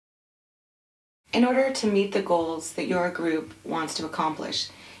In order to meet the goals that your group wants to accomplish,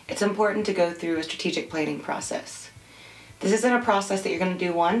 it's important to go through a strategic planning process. This isn't a process that you're going to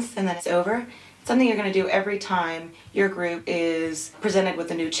do once and then it's over. It's something you're going to do every time your group is presented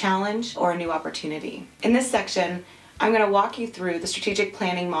with a new challenge or a new opportunity. In this section, I'm going to walk you through the strategic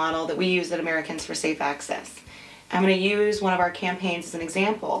planning model that we use at Americans for Safe Access. I'm going to use one of our campaigns as an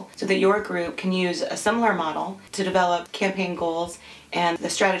example so that your group can use a similar model to develop campaign goals and the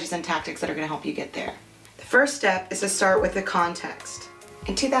strategies and tactics that are going to help you get there. The first step is to start with the context.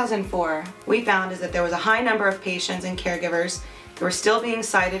 In 2004, we found that there was a high number of patients and caregivers who were still being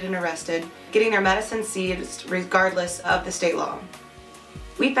cited and arrested, getting their medicine seized regardless of the state law.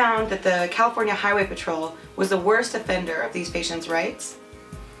 We found that the California Highway Patrol was the worst offender of these patients' rights.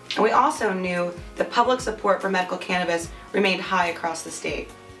 And we also knew that public support for medical cannabis remained high across the state.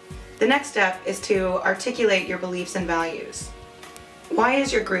 The next step is to articulate your beliefs and values. Why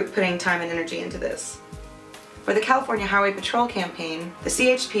is your group putting time and energy into this? For the California Highway Patrol campaign, the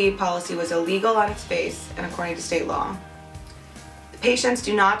CHP policy was illegal on its face and according to state law. The patients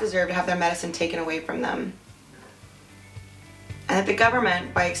do not deserve to have their medicine taken away from them. And that the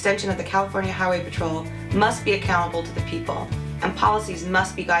government, by extension of the California Highway Patrol, must be accountable to the people, and policies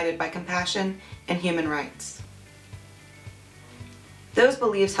must be guided by compassion and human rights. Those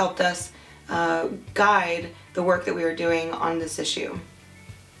beliefs helped us guide the work that we were doing on this issue.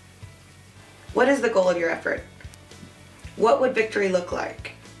 What is the goal of your effort? What would victory look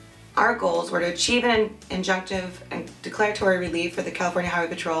like? Our goals were to achieve an injunctive and declaratory relief for the California Highway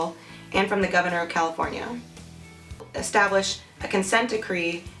Patrol and from the Governor of California. Establish a consent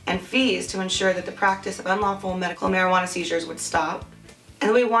decree and fees to ensure that the practice of unlawful medical marijuana seizures would stop.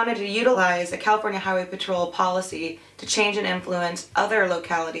 And we wanted to utilize the California Highway Patrol policy to change and influence other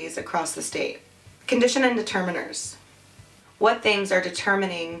localities across the state. Condition and determiners. What things are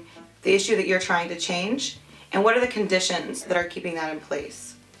determining the issue that you're trying to change, and what are the conditions that are keeping that in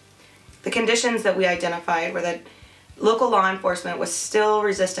place? The conditions that we identified were that local law enforcement was still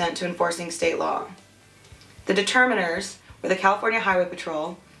resistant to enforcing state law. The determiners were the California Highway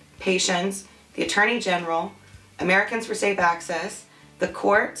Patrol, patients, the Attorney General, Americans for Safe Access, the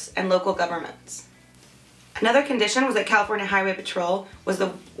courts, and local governments. Another condition was that California Highway Patrol was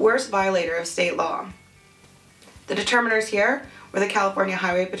the worst violator of state law. The determiners here were the California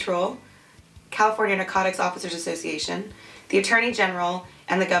Highway Patrol, California Narcotics Officers Association, the Attorney General,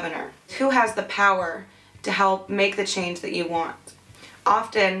 and the Governor. Who has the power to help make the change that you want?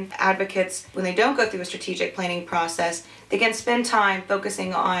 Often, advocates, when they don't go through a strategic planning process, they can spend time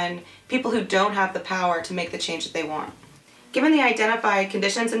focusing on people who don't have the power to make the change that they want. Given the identified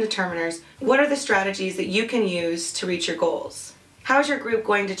conditions and determiners, what are the strategies that you can use to reach your goals? How is your group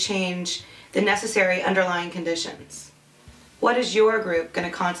going to change the necessary underlying conditions? What is your group going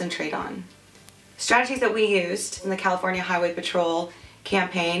to concentrate on? Strategies that we used in the California Highway Patrol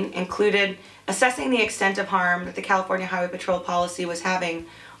campaign included assessing the extent of harm that the California Highway Patrol policy was having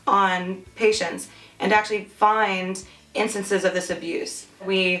on patients and actually find instances of this abuse.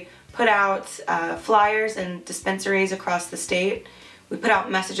 We put out flyers in dispensaries across the state. We put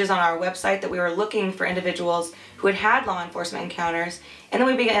out messages on our website that we were looking for individuals who had had law enforcement encounters, and then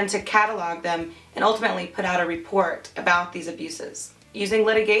we began to catalog them and ultimately put out a report about these abuses, using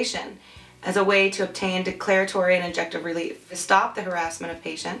litigation as a way to obtain declaratory and injunctive relief to stop the harassment of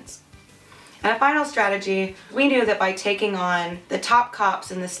patients. And a final strategy, we knew that by taking on the top cops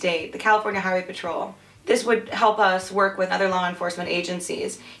in the state, the California Highway Patrol, this would help us work with other law enforcement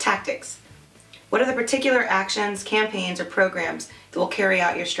agencies. Tactics. What are the particular actions, campaigns, or programs that will carry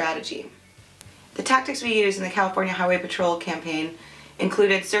out your strategy? The tactics we used in the California Highway Patrol campaign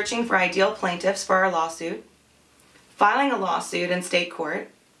included searching for ideal plaintiffs for our lawsuit, filing a lawsuit in state court,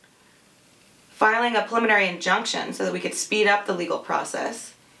 filing a preliminary injunction so that we could speed up the legal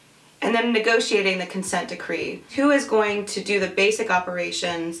process, and then negotiating the consent decree. Who is going to do the basic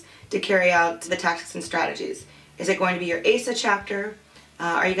operations to carry out the tactics and strategies? Is it going to be your ASA chapter?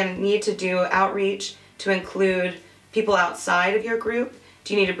 Are you going to need to do outreach to include people outside of your group?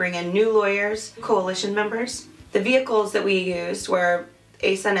 Do you need to bring in new lawyers, coalition members? The vehicles that we used were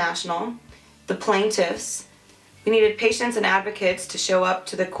ASA National, the plaintiffs. We needed patients and advocates to show up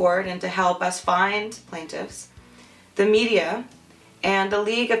to the court and to help us find plaintiffs, the media, and the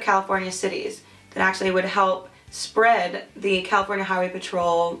League of California Cities that actually would help spread the California Highway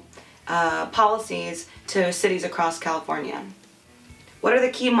Patrol policies to cities across California. What are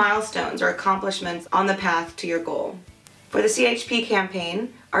the key milestones or accomplishments on the path to your goal? For the CHP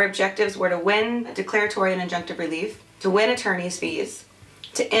campaign, our objectives were to win declaratory and injunctive relief, to win attorney's fees,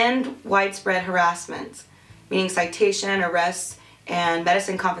 to end widespread harassment, meaning citation, arrests, and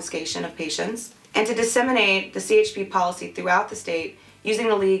medicine confiscation of patients, and to disseminate the CHP policy throughout the state using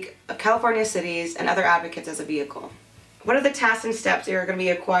the League of California Cities and other advocates as a vehicle. What are the tasks and steps that are going to be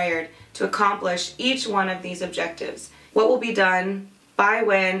acquired to accomplish each one of these objectives? What will be done, by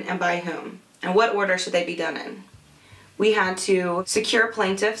when, and by whom? And what order should they be done in? We had to secure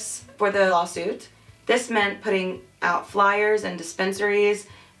plaintiffs for the lawsuit. This meant putting out flyers in dispensaries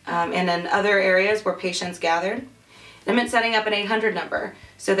and in other areas where patients gathered. It meant setting up an 800 number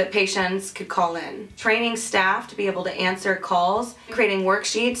so that patients could call in. Training staff to be able to answer calls, creating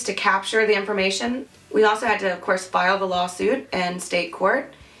worksheets to capture the information. We also had to, of course, file the lawsuit in state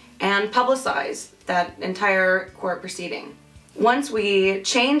court and publicize that entire court proceeding. Once we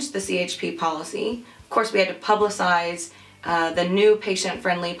changed the CHP policy, of course we had to publicize the new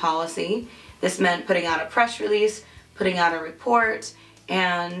patient-friendly policy. This meant putting out a press release, putting out a report,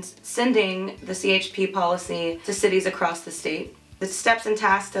 and sending the CHP policy to cities across the state. The steps and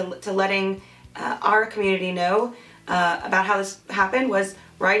tasks to letting our community know about how this happened was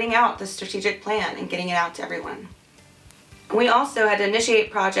writing out the strategic plan and getting it out to everyone. We also had to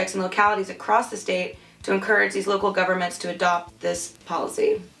initiate projects in localities across the state to encourage these local governments to adopt this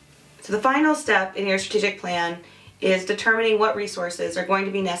policy. So the final step in your strategic plan is determining what resources are going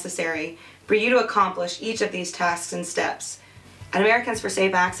to be necessary for you to accomplish each of these tasks and steps. At Americans for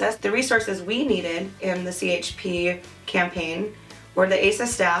Safe Access, the resources we needed in the CHP campaign were the ASA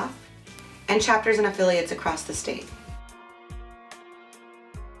staff and chapters and affiliates across the state.